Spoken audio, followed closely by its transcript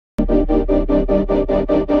Hello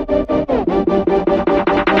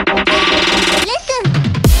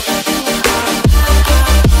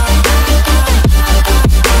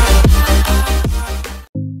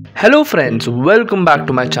friends, welcome back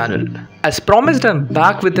to my channel. As promised, I'm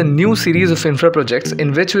back with a new series of infra projects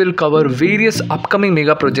in which we'll cover various upcoming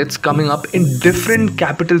mega projects coming up in different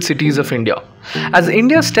capital cities of India. As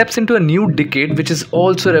India steps into a new decade, which is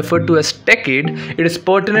also referred to as techade, it is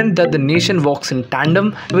pertinent that the nation walks in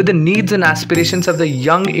tandem with the needs and aspirations of the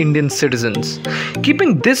young Indian citizens.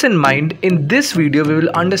 Keeping this in mind, in this video we will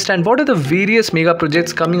understand what are the various mega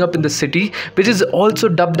projects coming up in the city, which is also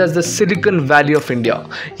dubbed as the Silicon Valley of India.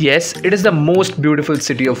 Yes, it is the most beautiful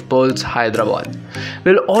city of pearls, Hyderabad.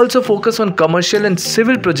 We'll also focus on commercial and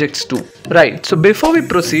civil projects too. Right, so before we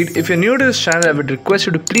proceed, if you're new to this channel, I would request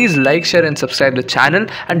you to please like, share and subscribe the channel,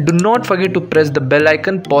 and do not forget to press the bell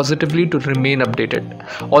icon positively to remain updated.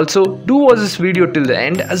 Also, do watch this video till the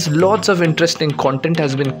end, as lots of interesting content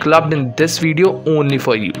has been clubbed in this video only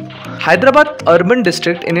for you. Hyderabad Urban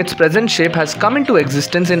District in its present shape has come into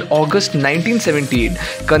existence in August 1978,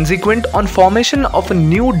 consequent on formation of a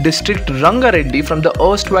new district Rangareddy from the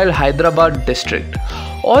erstwhile Hyderabad district.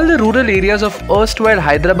 All the rural areas of erstwhile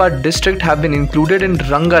Hyderabad district have been included in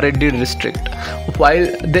Rangareddy district, while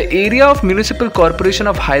the area of Municipal Corporation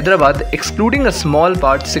of Hyderabad, excluding a small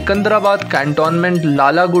part, Sikandrabad Cantonment,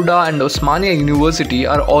 Lalaguda and Osmania University,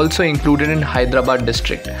 are also included in Hyderabad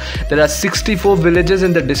district. There are 64 villages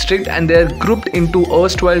in the district and they are grouped into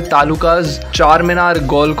erstwhile talukas Charminar,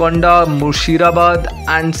 Golconda, Murshidabad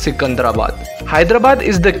and Sikandrabad. Hyderabad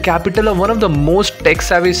is the capital of one of the most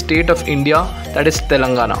tech-savvy state of India, that is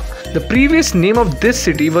Telangana. The previous name of this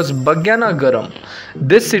city was Bhagyanaгаram.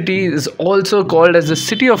 This city is also called as the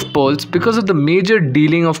City of Pearls because of the major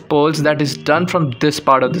dealing of pearls that is done from this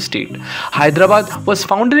part of the state. Hyderabad was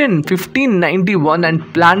founded in 1591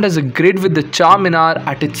 and planned as a grid with the Charminar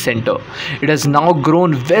at its center. It has now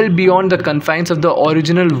grown well beyond the confines of the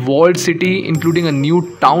original walled city, including a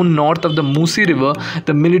new town north of the Musi River,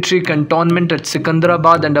 the military cantonment at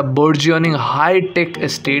Sikandrabad and a burgeoning high-tech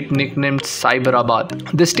estate nicknamed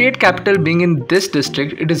Cyberabad. The state capital being in this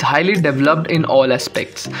district, it is highly developed in all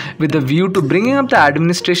aspects, with a view to bringing up the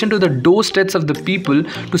administration to the doorsteps of the people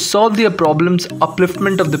to solve their problems,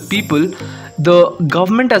 upliftment of the people. The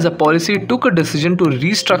government as a policy took a decision to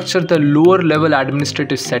restructure the lower level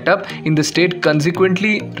administrative setup in the state.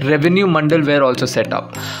 Consequently, revenue mandal were also set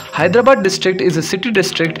up. Hyderabad district is a city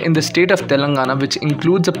district in the state of Telangana, which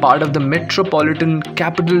includes a part of the metropolitan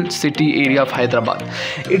capital city area of Hyderabad.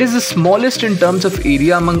 It is the smallest in terms of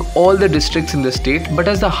area among all the districts in the state, but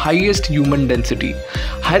has the highest human density.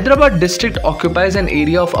 Hyderabad district occupies an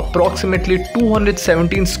area of approximately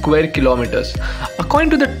 217 square kilometers.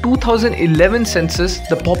 According to the 2011 census,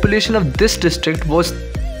 the population of this district was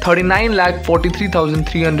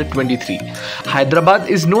 39,43,323. Hyderabad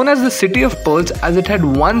is known as the City of Pearls as it had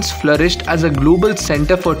once flourished as a global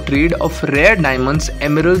center for trade of rare diamonds,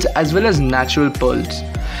 emeralds as well as natural pearls.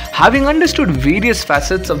 Having understood various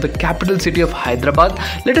facets of the capital city of Hyderabad,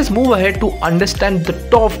 let us move ahead to understand the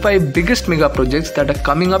top 5 biggest mega projects that are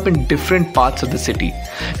coming up in different parts of the city.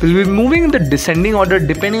 We'll be moving in the descending order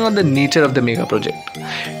depending on the nature of the mega project.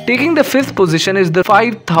 Taking the 5th position is the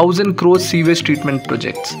 5,000 crore sewage treatment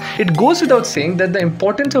projects. It goes without saying that the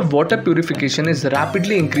importance of water purification is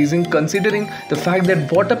rapidly increasing, considering the fact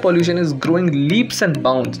that water pollution is growing leaps and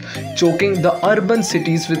bounds, choking the urban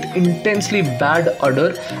cities with intensely bad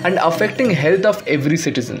odor and affecting health of every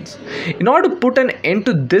citizen. In order to put an end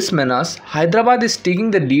to this menace, Hyderabad is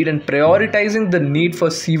taking the lead and prioritizing the need for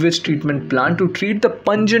sewage treatment plant to treat the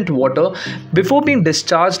pungent water before being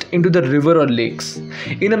discharged into the river or lakes.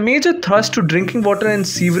 In a major thrust to drinking water and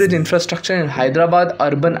sewerage infrastructure in Hyderabad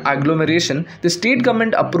Urban Agglomeration, the state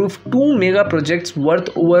government approved 2 mega projects worth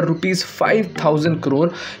over rupees 5,000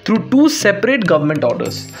 crore through 2 separate government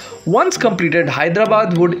orders. Once completed,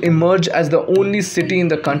 Hyderabad would emerge as the only city in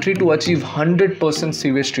the country to achieve 100%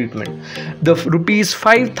 sewage treatment. The rupees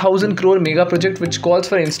 5,000 crore mega project, which calls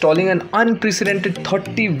for installing an unprecedented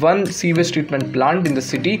 31 sewage treatment plant in the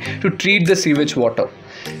city to treat the sewage water.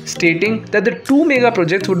 Stating that the 2 mega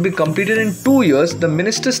projects would be completed in 2 years, the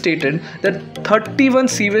minister stated that 31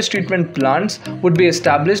 sewage treatment plants would be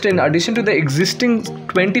established in addition to the existing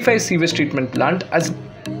 25 sewage treatment plant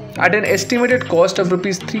at an estimated cost of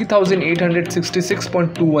rupees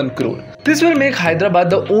 3,866.21 crore. This will make Hyderabad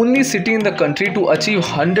the only city in the country to achieve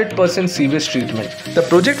 100% sewage treatment. The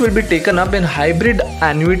project will be taken up in hybrid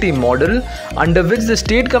annuity model, under which the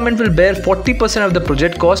state government will bear 40% of the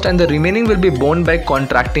project cost and the remaining will be borne by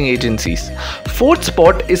contracting agencies. 4th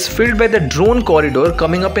spot is filled by the drone corridor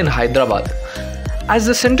coming up in Hyderabad. as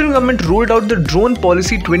the central government rolled out the Drone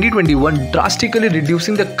Policy 2021, drastically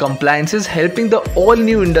reducing the compliances, helping the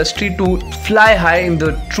all-new industry to fly high in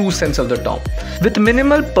the true sense of the term. With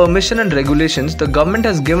minimal permission and regulations, the government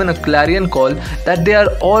has given a clarion call that they are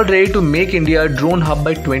all ready to make India a drone hub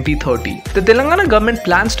by 2030. The Telangana government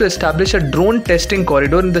plans to establish a drone testing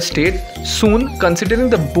corridor in the state soon, considering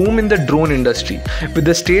the boom in the drone industry, with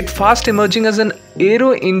the state fast emerging as an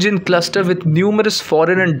aero engine cluster with numerous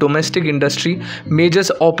foreign and domestic industry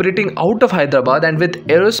majors operating out of Hyderabad, and with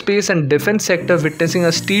aerospace and defense sector witnessing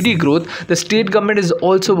a steady growth. The state government is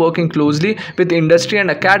also working closely with industry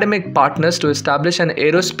and academic partners to establish an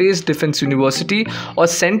aerospace defense university or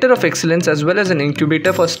center of excellence, as well as an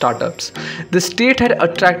incubator for startups. The state had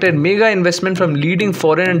attracted mega investment from leading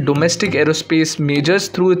foreign and domestic aerospace majors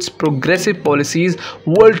through its progressive policies,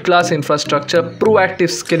 world-class infrastructure,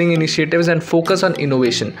 proactive skilling initiatives, and focus on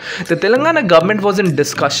innovation. The Telangana government was in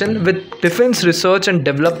discussion with Defense Research and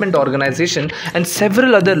Development Organization and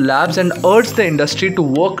several other labs, and urged the industry to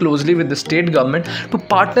work closely with the state government to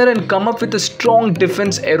partner and come up with a strong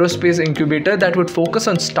defense aerospace incubator that would focus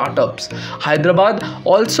on startups. Hyderabad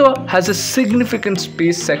also has a significant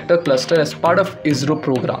space sector cluster as part of ISRO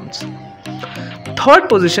programs. Third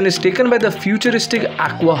position is taken by the futuristic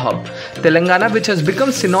Aqua Hub. Telangana, which has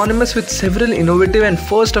become synonymous with several innovative and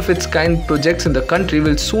first of its kind projects in the country,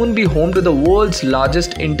 will soon be home to the world's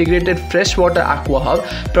largest integrated freshwater aqua hub,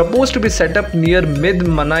 proposed to be set up near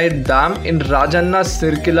Mid-Manai Dam in Rajanna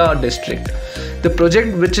Sirkila district. The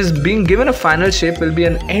project, which is being given a final shape, will be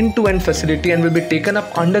an end-to-end facility and will be taken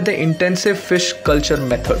up under the intensive fish culture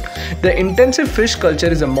method. The intensive fish culture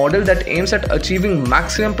is a model that aims at achieving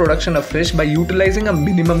maximum production of fish by utilizing a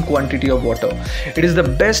minimum quantity of water. It is the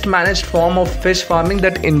best managed form of fish farming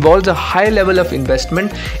that involves a high level of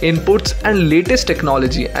investment, inputs, and latest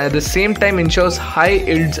technology, and at the same time ensures high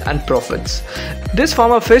yields and profits. This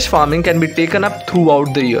form of fish farming can be taken up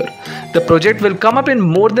throughout the year. The project will come up in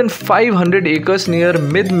more than 500 acres near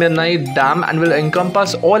Mid-Manai Dam and will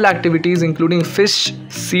encompass all activities including fish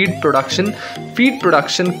seed production, feed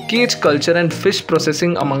production, cage culture, and fish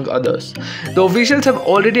processing, among others. The officials have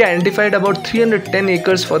already identified about 310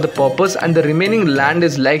 acres for the purpose, and the remaining land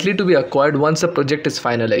is likely to be acquired once the project is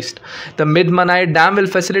finalized. The Mid-Manai Dam will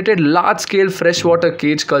facilitate large-scale freshwater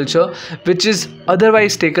cage culture, which is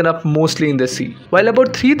otherwise taken up mostly in the sea. While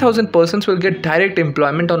about 3,000 persons will get direct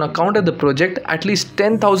employment on account of the project, at least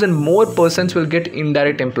 10,000 more persons will get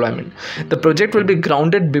indirect employment. The project will be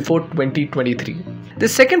grounded before 2023. The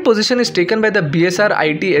second position is taken by the BSR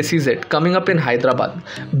IT SEZ coming up in Hyderabad.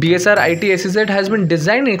 BSR IT SEZ has been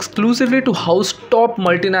designed exclusively to house top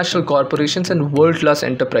multinational corporations and world-class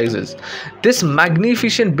enterprises. This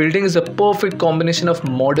magnificent building is a perfect combination of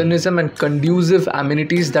modernism and conducive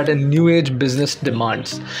amenities that a new age business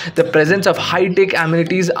demands. The presence of high-tech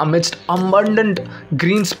amenities amidst abundant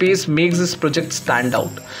green space makes this project stand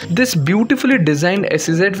out. This beautifully designed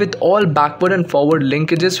SEZ with all backward and forward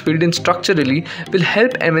linkages filled in structurally will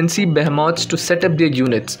help MNC behemoths to set up their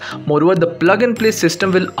units. Moreover, the plug-and-play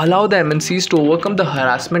system will allow the MNCs to overcome the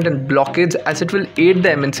harassment and blockades, as it will aid the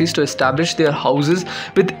MNCs to establish their houses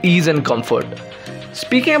with ease and comfort.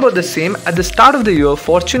 Speaking about the same, at the start of the year,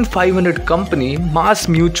 Fortune 500 company Mass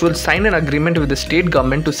Mutual signed an agreement with the state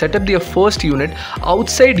government to set up their first unit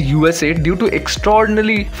outside USA due to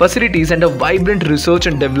extraordinary facilities and a vibrant research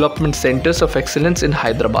and development centers of excellence in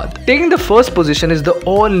Hyderabad. Taking the first position is the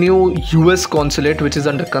all-new US Consulate, which is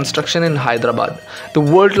under construction in Hyderabad. The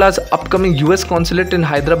world-class upcoming US Consulate in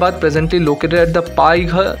Hyderabad, presently located at the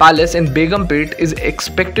Paiga Palace in Begumpet, is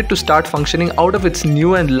expected to start functioning out of its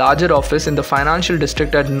new and larger office in the financial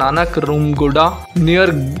district at Nanakrumgoda near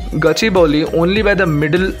Gachibowli only by the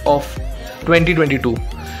middle of 2022.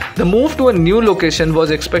 The move to a new location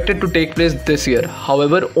was expected to take place this year.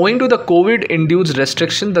 However, owing to the COVID-induced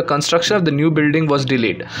restriction, the construction of the new building was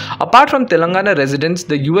delayed. Apart from Telangana residents,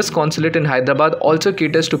 the US Consulate in Hyderabad also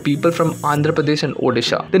caters to people from Andhra Pradesh and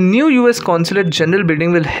Odisha. The new US Consulate General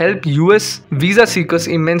building will help US visa seekers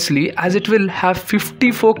immensely, as it will have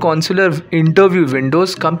 54 consular interview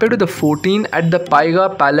windows compared to the 14 at the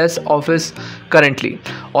Paiga Palace office currently.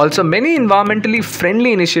 Also, many environmentally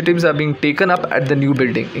friendly initiatives are being taken up at the new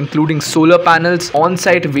building, including solar panels,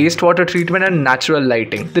 on-site wastewater treatment, and natural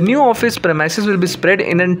lighting. The new office premises will be spread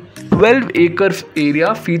in a 12-acre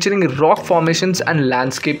area featuring rock formations and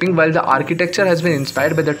landscaping, while the architecture has been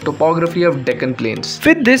inspired by the topography of Deccan Plains.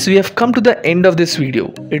 With this, we have come to the end of this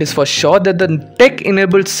video. It is for sure that the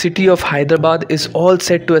tech-enabled city of Hyderabad is all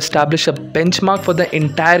set to establish a benchmark for the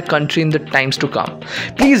entire country in the times to come.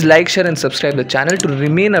 Please like, share, and subscribe the channel to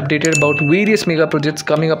remain updated about various mega projects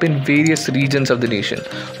coming up in various regions of the nation.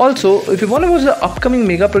 Also, if you want to watch the upcoming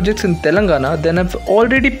mega projects in Telangana, then I've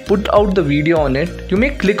already put out the video on it. You may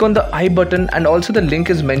click on the I button, and also the link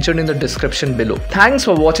is mentioned in the description below. Thanks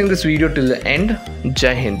for watching this video till the end.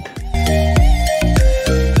 Jai Hind.